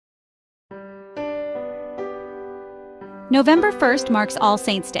November 1st marks All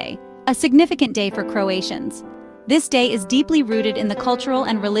Saints' Day, a significant day for Croatians. This day is deeply rooted in the cultural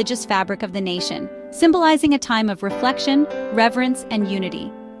and religious fabric of the nation, symbolizing a time of reflection, reverence, and unity.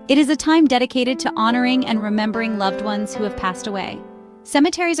 It is a time dedicated to honoring and remembering loved ones who have passed away.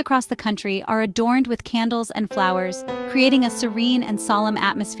 Cemeteries across the country are adorned with candles and flowers, creating a serene and solemn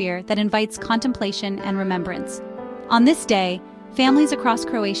atmosphere that invites contemplation and remembrance. On this day, families across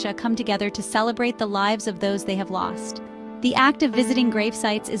Croatia come together to celebrate the lives of those they have lost. The act of visiting grave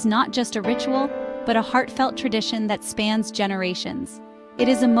sites is not just a ritual, but a heartfelt tradition that spans generations. It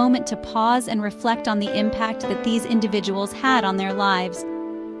is a moment to pause and reflect on the impact that these individuals had on their lives.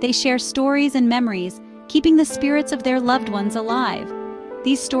 They share stories and memories, keeping the spirits of their loved ones alive.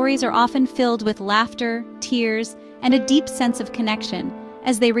 These stories are often filled with laughter, tears, and a deep sense of connection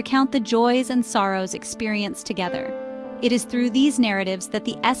as they recount the joys and sorrows experienced together. It is through these narratives that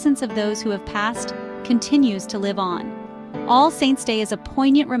the essence of those who have passed continues to live on. All Saints' Day is a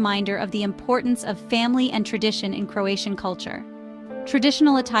poignant reminder of the importance of family and tradition in Croatian culture.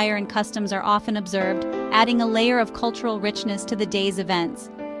 Traditional attire and customs are often observed, adding a layer of cultural richness to the day's events.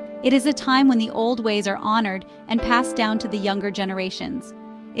 It is a time when the old ways are honored and passed down to the younger generations.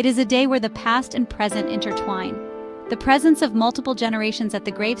 It is a day where the past and present intertwine. The presence of multiple generations at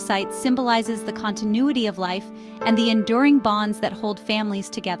the gravesite symbolizes the continuity of life and the enduring bonds that hold families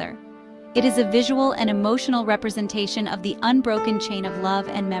together. It is a visual and emotional representation of the unbroken chain of love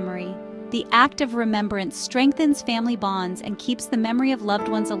and memory. The act of remembrance strengthens family bonds and keeps the memory of loved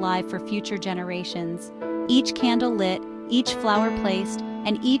ones alive for future generations. Each candle lit, each flower placed,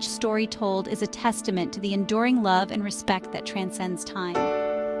 and each story told is a testament to the enduring love and respect that transcends time.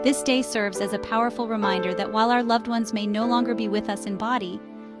 This day serves as a powerful reminder that while our loved ones may no longer be with us in body,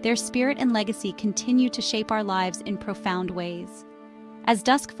 their spirit and legacy continue to shape our lives in profound ways. As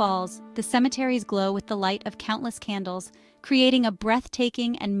dusk falls, the cemeteries glow with the light of countless candles, creating a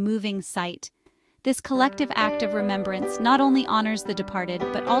breathtaking and moving sight. This collective act of remembrance not only honors the departed,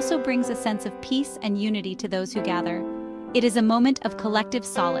 but also brings a sense of peace and unity to those who gather. It is a moment of collective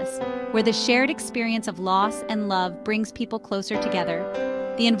solace, where the shared experience of loss and love brings people closer together.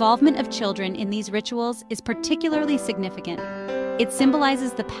 The involvement of children in these rituals is particularly significant. It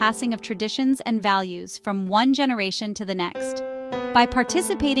symbolizes the passing of traditions and values from one generation to the next. By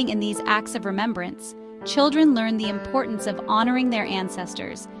participating in these acts of remembrance, children learn the importance of honoring their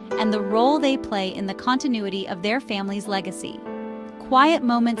ancestors and the role they play in the continuity of their family's legacy. Quiet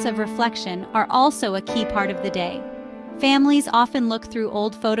moments of reflection are also a key part of the day. Families often look through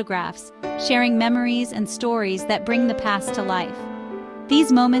old photographs, sharing memories and stories that bring the past to life.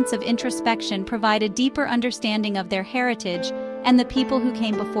 These moments of introspection provide a deeper understanding of their heritage and the people who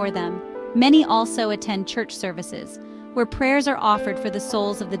came before them. Many also attend church services, where prayers are offered for the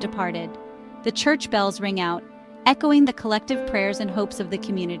souls of the departed. The church bells ring out, echoing the collective prayers and hopes of the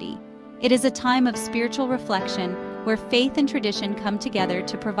community. It is a time of spiritual reflection where faith and tradition come together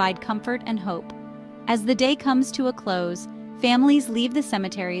to provide comfort and hope. As the day comes to a close, families leave the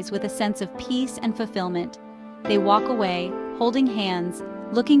cemeteries with a sense of peace and fulfillment. They walk away, holding hands,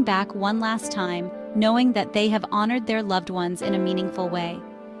 looking back one last time, knowing that they have honored their loved ones in a meaningful way.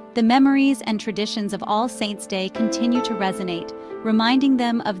 The memories and traditions of All Saints' Day continue to resonate, reminding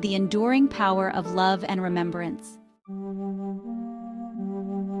them of the enduring power of love and remembrance.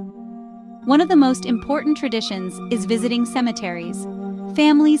 One of the most important traditions is visiting cemeteries.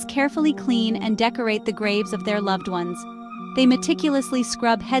 Families carefully clean and decorate the graves of their loved ones. They meticulously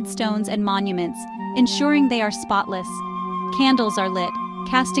scrub headstones and monuments, ensuring they are spotless. Candles are lit,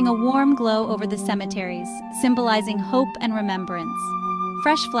 casting a warm glow over the cemeteries, symbolizing hope and remembrance.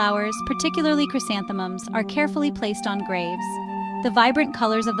 Fresh flowers, particularly chrysanthemums, are carefully placed on graves. The vibrant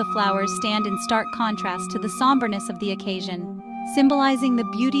colors of the flowers stand in stark contrast to the somberness of the occasion, symbolizing the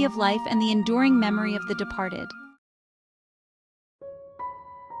beauty of life and the enduring memory of the departed.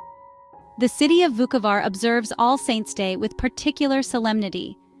 The city of Vukovar observes All Saints' Day with particular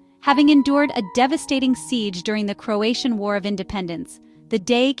solemnity. Having endured a devastating siege during the Croatian War of Independence, the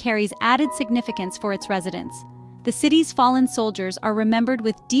day carries added significance for its residents. The city's fallen soldiers are remembered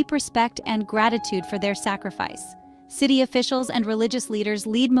with deep respect and gratitude for their sacrifice. City officials and religious leaders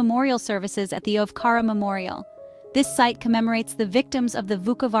lead memorial services at the Vukovar Memorial. This site commemorates the victims of the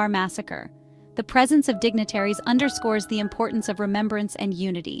Vukovar massacre. The presence of dignitaries underscores the importance of remembrance and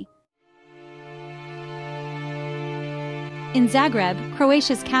unity. In Zagreb,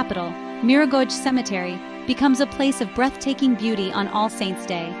 Croatia's capital, Mirogoj Cemetery becomes a place of breathtaking beauty on All Saints'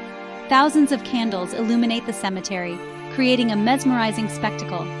 Day. Thousands of candles illuminate the cemetery, creating a mesmerizing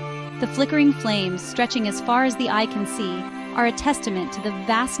spectacle. The flickering flames, stretching as far as the eye can see, are a testament to the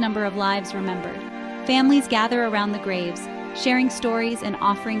vast number of lives remembered. families gather around the graves, sharing stories and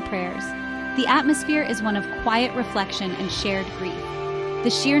offering prayers. The atmosphere is one of quiet reflection and shared grief. The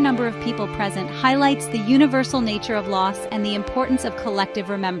sheer number of people present highlights the universal nature of loss and the importance of collective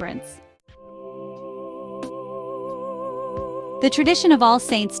remembrance. The tradition of All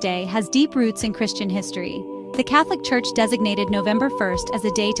Saints' Day has deep roots in Christian history. The Catholic Church designated November 1st as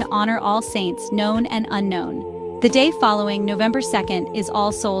a day to honor all saints, known and unknown. The day following, November 2nd, is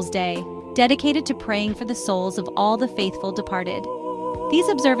All Souls' Day, dedicated to praying for the souls of all the faithful departed. These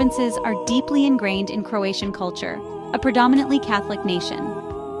observances are deeply ingrained in Croatian culture, a predominantly Catholic nation.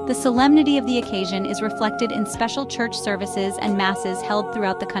 The solemnity of the occasion is reflected in special church services and masses held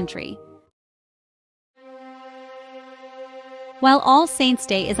throughout the country. While All Saints'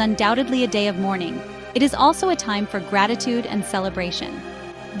 Day is undoubtedly a day of mourning, it is also a time for gratitude and celebration.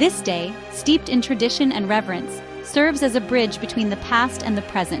 This day, steeped in tradition and reverence, serves as a bridge between the past and the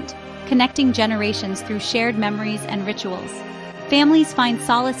present, connecting generations through shared memories and rituals. Families find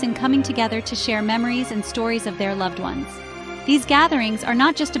solace in coming together to share memories and stories of their loved ones. These gatherings are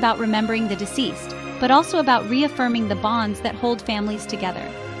not just about remembering the deceased, but also about reaffirming the bonds that hold families together.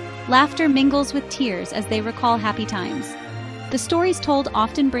 Laughter mingles with tears as they recall happy times. The stories told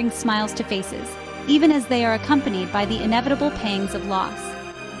often bring smiles to faces, even as they are accompanied by the inevitable pangs of loss.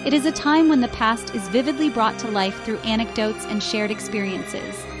 It is a time when the past is vividly brought to life through anecdotes and shared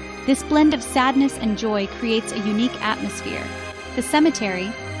experiences. This blend of sadness and joy creates a unique atmosphere. The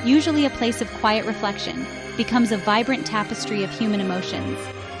cemetery, usually a place of quiet reflection, becomes a vibrant tapestry of human emotions.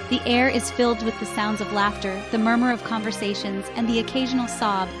 The air is filled with the sounds of laughter, the murmur of conversations, and the occasional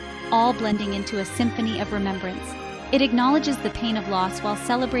sob, all blending into a symphony of remembrance. It acknowledges the pain of loss while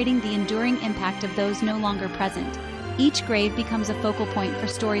celebrating the enduring impact of those no longer present. Each grave becomes a focal point for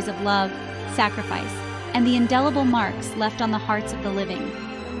stories of love, sacrifice, and the indelible marks left on the hearts of the living.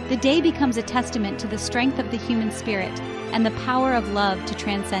 The day becomes a testament to the strength of the human spirit and the power of love to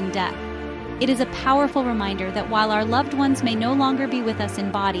transcend death. It is a powerful reminder that while our loved ones may no longer be with us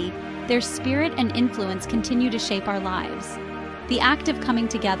in body, their spirit and influence continue to shape our lives. The act of coming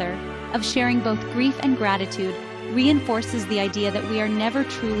together, of sharing both grief and gratitude, reinforces the idea that we are never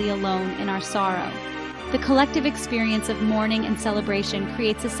truly alone in our sorrow. The collective experience of mourning and celebration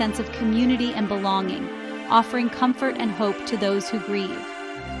creates a sense of community and belonging, offering comfort and hope to those who grieve.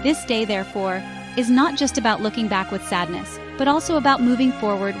 This day, therefore, is not just about looking back with sadness, but also about moving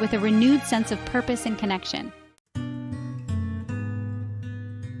forward with a renewed sense of purpose and connection.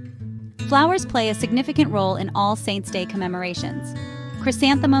 Flowers play a significant role in All Saints' Day commemorations.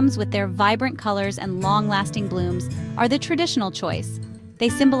 Chrysanthemums, with their vibrant colors and long-lasting blooms, are the traditional choice. They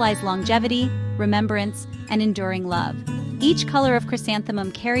symbolize longevity, remembrance, and enduring love. Each color of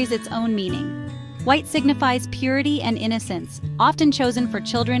chrysanthemum carries its own meaning. White signifies purity and innocence, often chosen for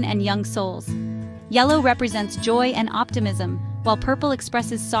children and young souls. Yellow represents joy and optimism, while purple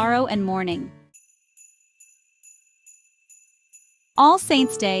expresses sorrow and mourning. All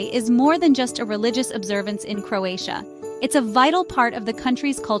Saints' Day is more than just a religious observance in Croatia. It's a vital part of the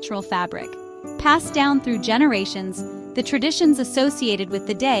country's cultural fabric. Passed down through generations, the traditions associated with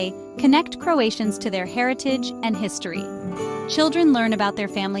the day connect Croatians to their heritage and history. Children learn about their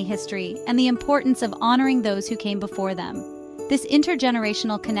family history and the importance of honoring those who came before them. This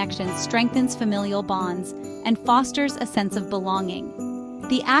intergenerational connection strengthens familial bonds and fosters a sense of belonging.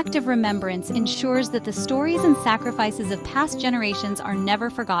 The act of remembrance ensures that the stories and sacrifices of past generations are never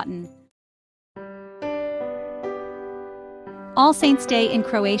forgotten. All Saints' Day in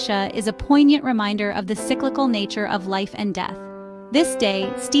Croatia is a poignant reminder of the cyclical nature of life and death. This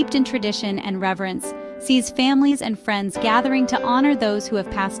day, steeped in tradition and reverence, sees families and friends gathering to honor those who have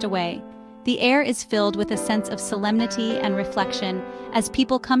passed away. The air is filled with a sense of solemnity and reflection as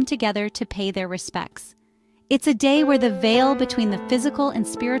people come together to pay their respects. It's a day where the veil between the physical and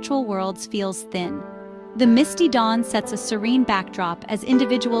spiritual worlds feels thin. The misty dawn sets a serene backdrop as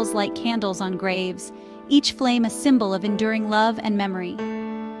individuals light candles on graves, each flame a symbol of enduring love and memory.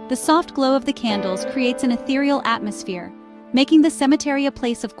 The soft glow of the candles creates an ethereal atmosphere, making the cemetery a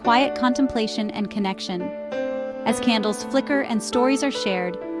place of quiet contemplation and connection. As candles flicker and stories are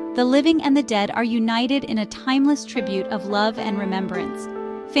shared, the living and the dead are united in a timeless tribute of love and remembrance.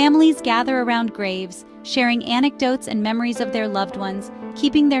 Families gather around graves, sharing anecdotes and memories of their loved ones,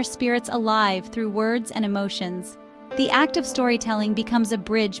 keeping their spirits alive through words and emotions. The act of storytelling becomes a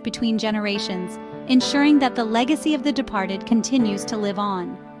bridge between generations, ensuring that the legacy of the departed continues to live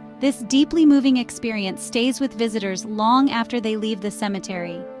on. This deeply moving experience stays with visitors long after they leave the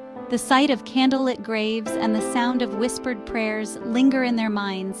cemetery. The sight of candlelit graves and the sound of whispered prayers linger in their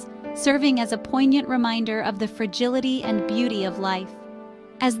minds, serving as a poignant reminder of the fragility and beauty of life.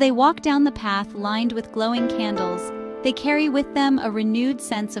 As they walk down the path lined with glowing candles, they carry with them a renewed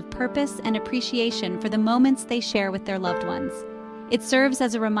sense of purpose and appreciation for the moments they share with their loved ones. It serves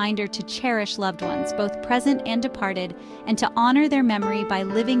as a reminder to cherish loved ones, both present and departed, and to honor their memory by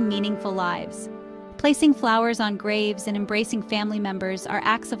living meaningful lives. Placing flowers on graves and embracing family members are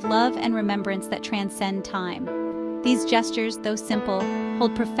acts of love and remembrance that transcend time. These gestures, though simple,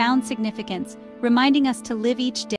 hold profound significance, reminding us to live each day